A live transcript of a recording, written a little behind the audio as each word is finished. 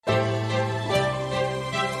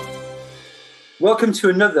Welcome to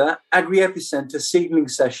another Agri-Epicenter seedling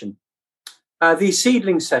session. These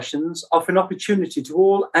seedling sessions offer an opportunity to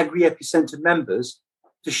all Agri-Epicenter members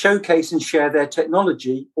to showcase and share their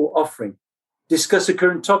technology or offering, discuss a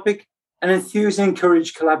current topic, and enthuse and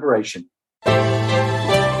encourage collaboration. Good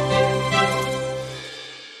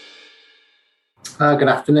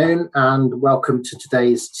afternoon and welcome to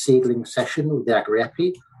today's seedling session with the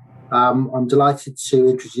Agri-Epi. I'm delighted to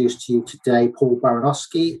introduce to you today Paul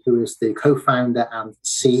Baranowski, who is the co-founder and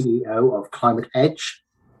CEO of Climate Edge.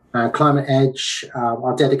 Climate Edge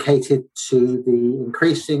are dedicated to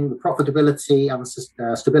increasing the profitability and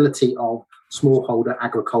stability of smallholder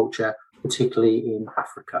agriculture, particularly in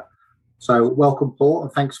Africa. So welcome, Paul,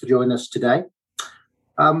 and thanks for joining us today.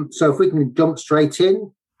 So if we can jump straight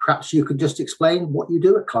in, perhaps you could just explain what you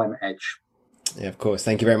do at Climate Edge. Yeah, of course.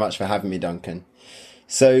 Thank you very much for having me, Duncan.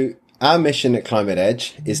 So our mission at Climate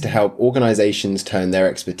Edge is to help organizations turn their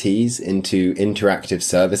expertise into interactive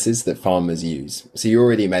services that farmers use. So you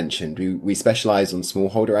already mentioned, we specialize on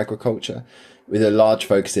smallholder agriculture with a large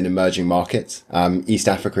focus in emerging markets. East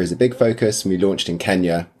Africa is a big focus, and we launched in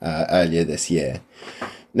Kenya earlier this year.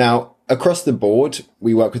 Now, across the board,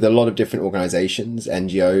 we work with a lot of different organizations,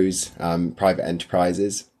 NGOs, private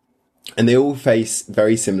enterprises, and they all face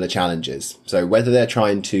very similar challenges. So whether they're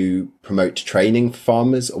trying to promote training for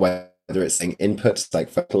farmers or whether it's saying inputs like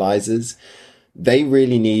fertilizers, they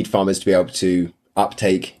really need farmers to be able to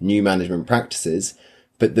uptake new management practices.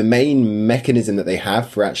 But the main mechanism that they have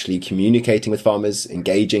for actually communicating with farmers,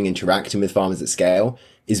 engaging, interacting with farmers at scale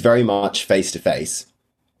is very much face-to-face.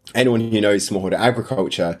 Anyone who knows smallholder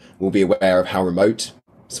agriculture will be aware of how remote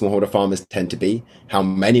smallholder farmers tend to be, how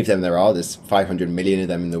many of them there are. There's 500 million of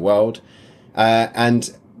them in the world. And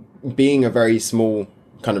being a very small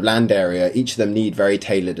kind of land area, each of them need very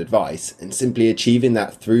tailored advice. And simply achieving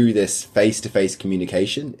that through this face-to-face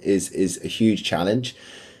communication is a huge challenge.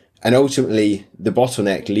 And ultimately, the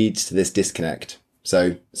bottleneck leads to this disconnect.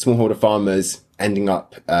 So smallholder farmers ending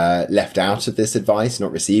up left out of this advice,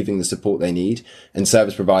 not receiving the support they need, and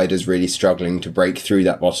service providers really struggling to break through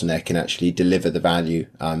that bottleneck and actually deliver the value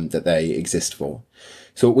that they exist for.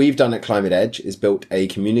 So what we've done at Climate Edge is built a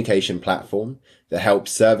communication platform that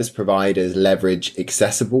helps service providers leverage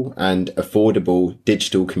accessible and affordable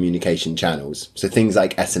digital communication channels. So things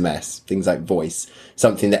like SMS, things like voice,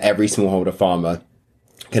 something that every smallholder farmer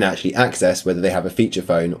can actually access, whether they have a feature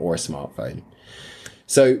phone or a smartphone.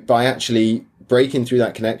 So by actually breaking through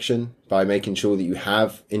that connection, by making sure that you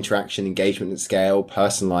have interaction, engagement at scale,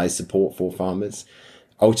 personalized support for farmers,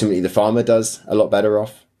 ultimately the farmer does a lot better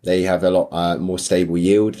off. They have a lot more stable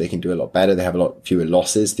yield. They can do a lot better. They have a lot fewer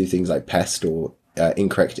losses through things like pest or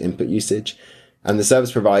incorrect input usage. And the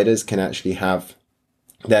service providers can actually have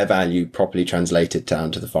their value properly translated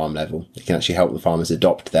down to the farm level. They can actually help the farmers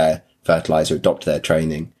adopt their fertilizer, adopt their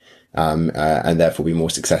training, and therefore be more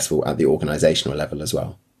successful at the organizational level as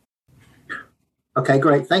well. Okay,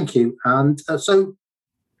 great. Thank you. And so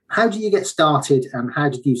how do you get started and how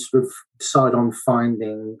did you sort of decide on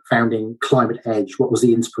founding Climate Edge? What was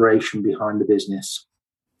the inspiration behind the business?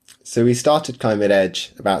 So we started Climate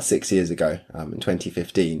Edge about 6 years ago, in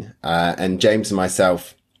 2015. And James and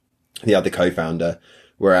myself, the other co-founder,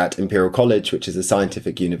 were at Imperial College, which is a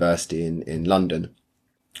scientific university in London.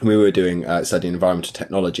 We were doing studying environmental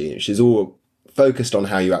technology, which is all focused on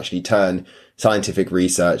how you actually turn scientific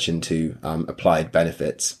research into applied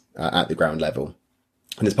benefits at the ground level.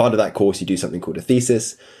 And as part of that course, you do something called a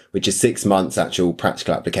thesis, which is 6 months actual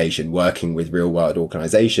practical application, working with real world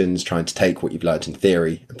organizations, trying to take what you've learned in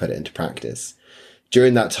theory and put it into practice.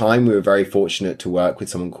 During that time, we were very fortunate to work with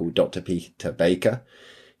someone called Dr. Peter Baker.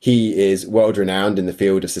 He is world renowned in the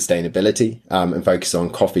field of sustainability and focuses on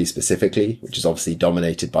coffee specifically, which is obviously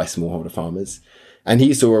dominated by smallholder farmers. And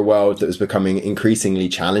he saw a world that was becoming increasingly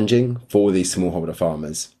challenging for these smallholder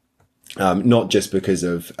farmers, not just because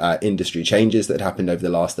of industry changes that happened over the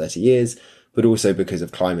last 30 years, but also because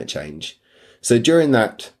of climate change. So during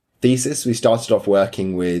that thesis, we started off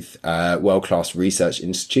working with world-class research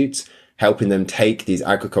institutes, helping them take these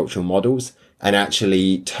agricultural models and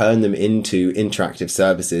actually turn them into interactive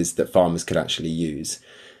services that farmers could actually use.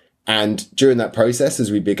 And during that process,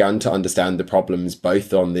 as we began to understand the problems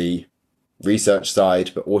both on the research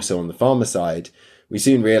side, but also on the farmer side, we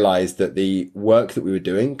soon realized that the work that we were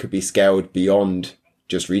doing could be scaled beyond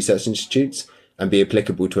just research institutes and be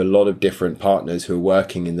applicable to a lot of different partners who are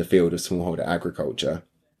working in the field of smallholder agriculture.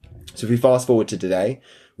 So if we fast forward to today,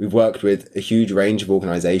 we've worked with a huge range of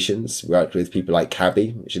organizations. We worked with people like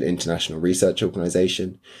CABI, which is an international research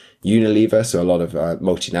organization, Unilever, so a lot of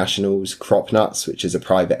multinationals, CropNuts, which is a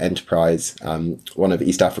private enterprise, one of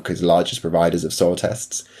East Africa's largest providers of soil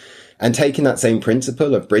tests. And taking that same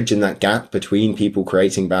principle of bridging that gap between people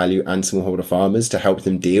creating value and smallholder farmers to help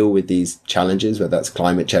them deal with these challenges, whether that's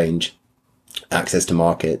climate change, access to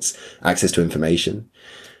markets, access to information.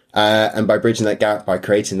 And by bridging that gap, by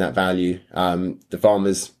creating that value, the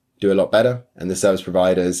farmers do a lot better and the service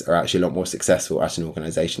providers are actually a lot more successful at an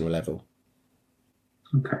organizational level.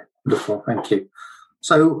 Okay, wonderful. Thank you.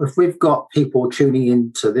 So if we've got people tuning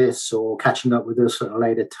into this or catching up with us at a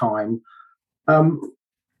later time,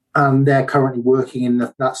 and they're currently working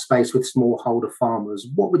in that space with smallholder farmers,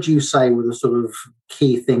 what would you say were the sort of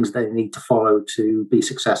key things they need to follow to be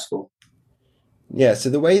successful? Yeah, so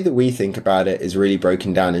the way that we think about it is really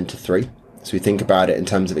broken down into three. So we think about it in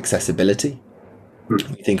terms of accessibility, we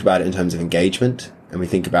think about it in terms of engagement, and we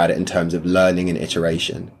think about it in terms of learning and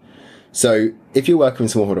iteration. So if you're working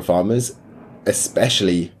with smallholder farmers,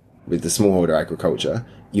 especially with the smallholder agriculture,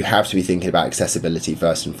 you have to be thinking about accessibility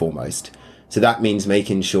first and foremost. So that means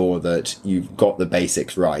making sure that you've got the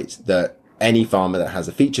basics right, that any farmer that has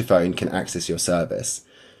a feature phone can access your service.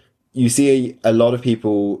 You see a lot of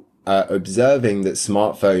people observing that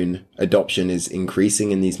smartphone adoption is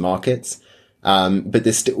increasing in these markets, but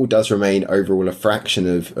this still does remain overall a fraction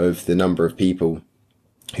of the number of people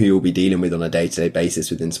who you'll be dealing with on a day-to-day basis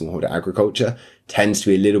within smallholder agriculture tends to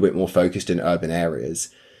be a little bit more focused in urban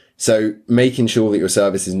areas. So making sure that your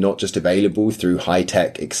service is not just available through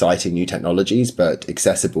high-tech, exciting new technologies, but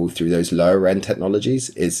accessible through those lower-end technologies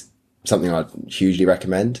is something I'd hugely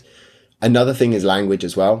recommend. Another thing is language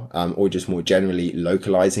as well, or just more generally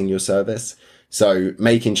localizing your service. So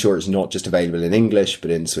making sure it's not just available in English,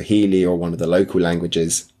 but in Swahili or one of the local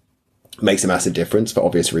languages makes a massive difference for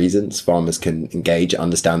obvious reasons. Farmers can engage and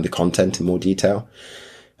understand the content in more detail.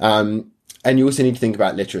 And you also need to think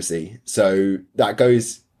about literacy. So that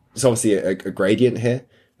goes... It's obviously a gradient here,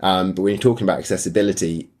 but when you're talking about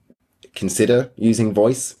accessibility, consider using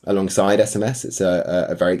voice alongside SMS. It's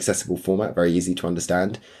a very accessible format, very easy to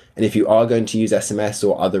understand. And if you are going to use SMS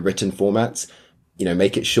or other written formats,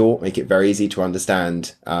 make it short, make it very easy to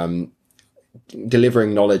understand.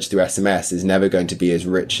 Delivering knowledge through SMS is never going to be as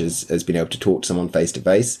rich as being able to talk to someone face to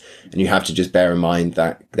face. And you have to just bear in mind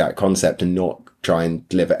that concept and not try and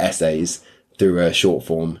deliver essays through a short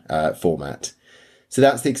form format. So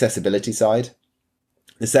that's the accessibility side.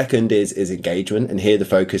 The second is engagement. And here the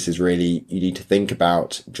focus is really, you need to think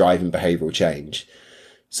about driving behavioral change.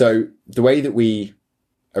 So the way that we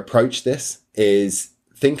approach this is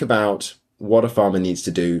think about what a farmer needs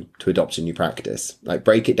to do to adopt a new practice. Like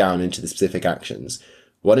break it down into the specific actions.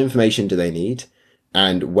 What information do they need?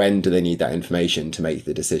 And when do they need that information to make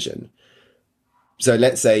the decision? So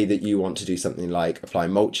let's say that you want to do something like apply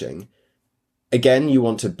mulching. Again, you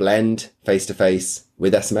want to blend face-to-face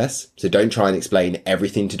with SMS. So don't try and explain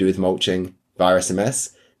everything to do with mulching via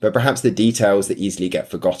SMS, but perhaps the details that easily get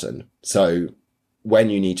forgotten. So when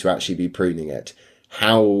you need to actually be pruning it,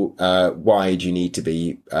 how wide you need to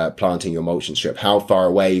be planting your mulching strip, how far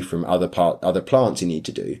away from other plants you need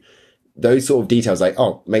to do. Those sort of details like,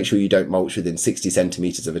 make sure you don't mulch within 60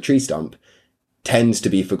 centimeters of a tree stump, tends to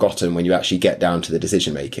be forgotten when you actually get down to the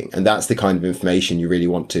decision making. And that's the kind of information you really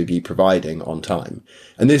want to be providing on time.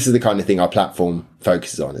 And this is the kind of thing our platform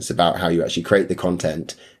focuses on. It's about how you actually create the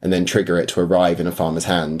content and then trigger it to arrive in a farmer's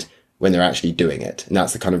hand when they're actually doing it. And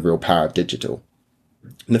that's the kind of real power of digital.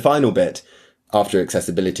 And the final bit after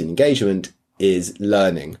accessibility and engagement is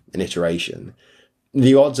learning and iteration.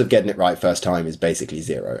 The odds of getting it right first time is basically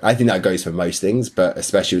zero. I think that goes for most things, but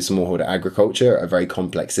especially with smallholder agriculture, a very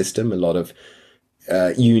complex system, a lot of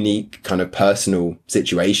unique kind of personal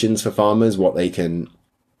situations for farmers, what they can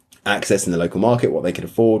access in the local market, what they can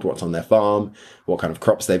afford, what's on their farm, what kind of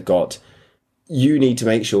crops they've got. You need to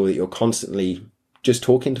make sure that you're constantly just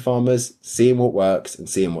talking to farmers, seeing what works and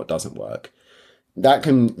seeing what doesn't work. That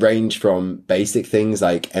can range from basic things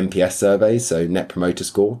like NPS surveys, so Net Promoter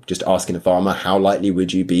Score, just asking a farmer, how likely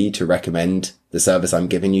would you be to recommend the service I'm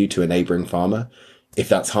giving you to a neighbouring farmer? If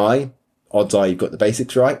that's high, odds are you've got the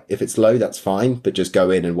basics right. If it's low, that's fine, but just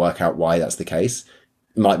go in and work out why that's the case.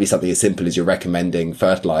 It might be something as simple as you're recommending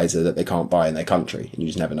fertilizer that they can't buy in their country and you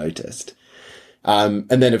just never noticed. And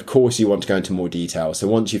then, of course, you want to go into more detail. So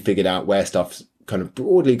once you've figured out where stuff's kind of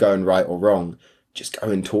broadly going right or wrong, just go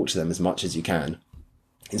and talk to them as much as you can.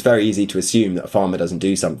 It's very easy to assume that a farmer doesn't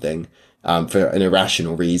do something for an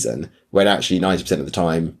irrational reason, when actually 90% of the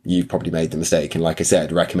time you've probably made the mistake and, like I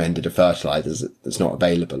said, recommended a fertilizer that's not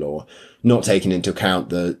available or not taking into account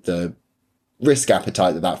the risk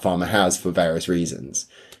appetite that farmer has for various reasons.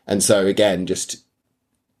 And so again, just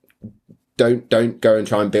don't go and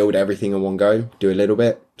try and build everything in one go. Do a little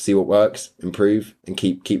bit, see what works, improve, and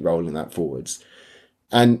keep rolling that forwards.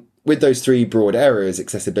 And with those three broad areas,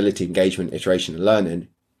 accessibility, engagement, iteration, and learning,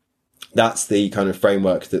 that's the kind of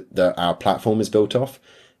framework that our platform is built off.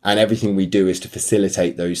 And everything we do is to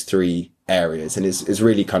facilitate those three areas. And it's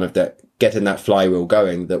really kind of that getting that flywheel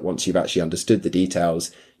going, that once you've actually understood the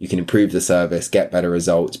details, you can improve the service, get better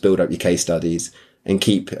results, build up your case studies, and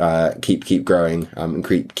keep growing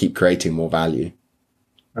and keep creating more value.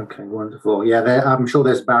 Okay, wonderful. Yeah, I'm sure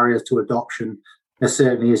there's barriers to adoption. There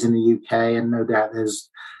certainly is in the UK, and no doubt there's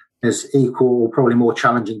equal, probably more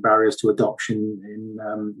challenging barriers to adoption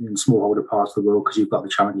in smallholder parts of the world, because you've got the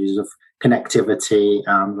challenges of connectivity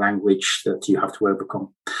and language that you have to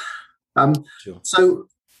overcome. Sure. So,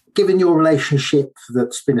 given your relationship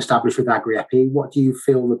that's been established with AgriEpi, what do you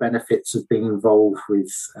feel the benefits of being involved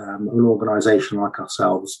with an organisation like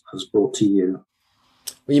ourselves has brought to you?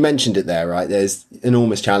 Well, you mentioned it there, right? There's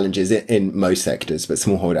enormous challenges in most sectors, but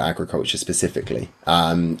smallholder agriculture specifically.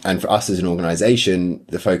 And for us as an organisation,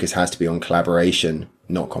 the focus has to be on collaboration,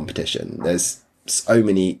 not competition. There's so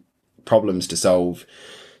many problems to solve,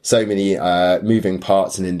 so many moving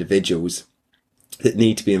parts and individuals that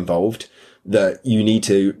need to be involved, that you need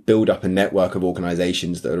to build up a network of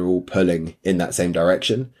organisations that are all pulling in that same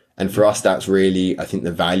direction. And for us, that's really, I think,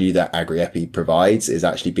 the value that AgriEpi provides is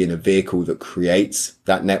actually being a vehicle that creates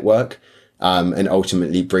that network and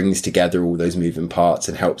ultimately brings together all those moving parts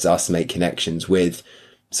and helps us make connections with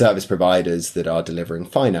service providers that are delivering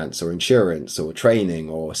finance or insurance or training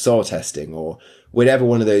or soil testing or whatever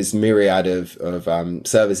one of those myriad of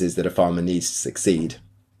services that a farmer needs to succeed.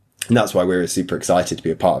 And that's why we're super excited to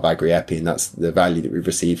be a part of AgriEpi, and that's the value that we've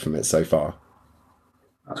received from it so far.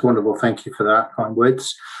 That's wonderful. Thank you for that, kind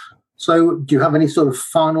words. So do you have any sort of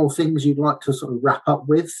final things you'd like to sort of wrap up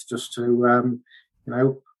with, just to,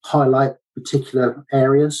 highlight particular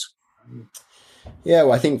areas? Yeah,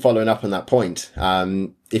 well, I think following up on that point,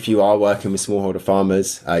 if you are working with smallholder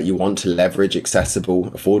farmers, you want to leverage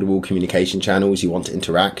accessible, affordable communication channels, you want to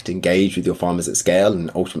interact, engage with your farmers at scale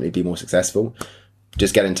and ultimately be more successful,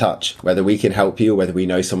 just get in touch. Whether we can help you or whether we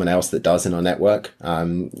know someone else that does in our network,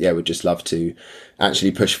 we'd just love to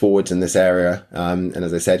actually push forwards in this area. And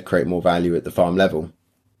as I said, create more value at the farm level.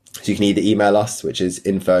 So you can either email us, which is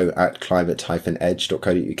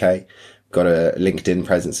info@climate-edge.co.uk. Got a LinkedIn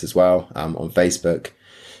presence as well on Facebook,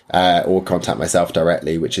 or contact myself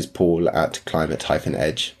directly, which is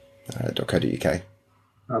paul@climate-edge.co.uk.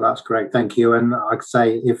 Oh, that's great. Thank you. And I'd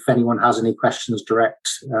say if anyone has any questions direct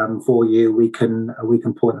for you, we can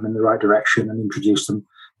point them in the right direction and introduce them,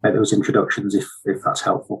 make those introductions if that's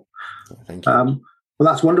helpful. Thank you. Well,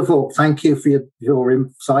 that's wonderful. Thank you for your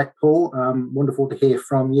insight, Paul. Wonderful to hear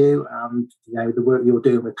from you and the work you're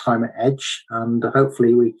doing with Climate Edge. And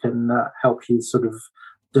hopefully we can help you sort of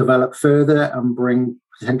develop further and bring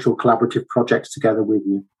potential collaborative projects together with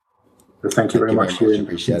you. So thank you very much for your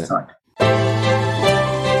insight.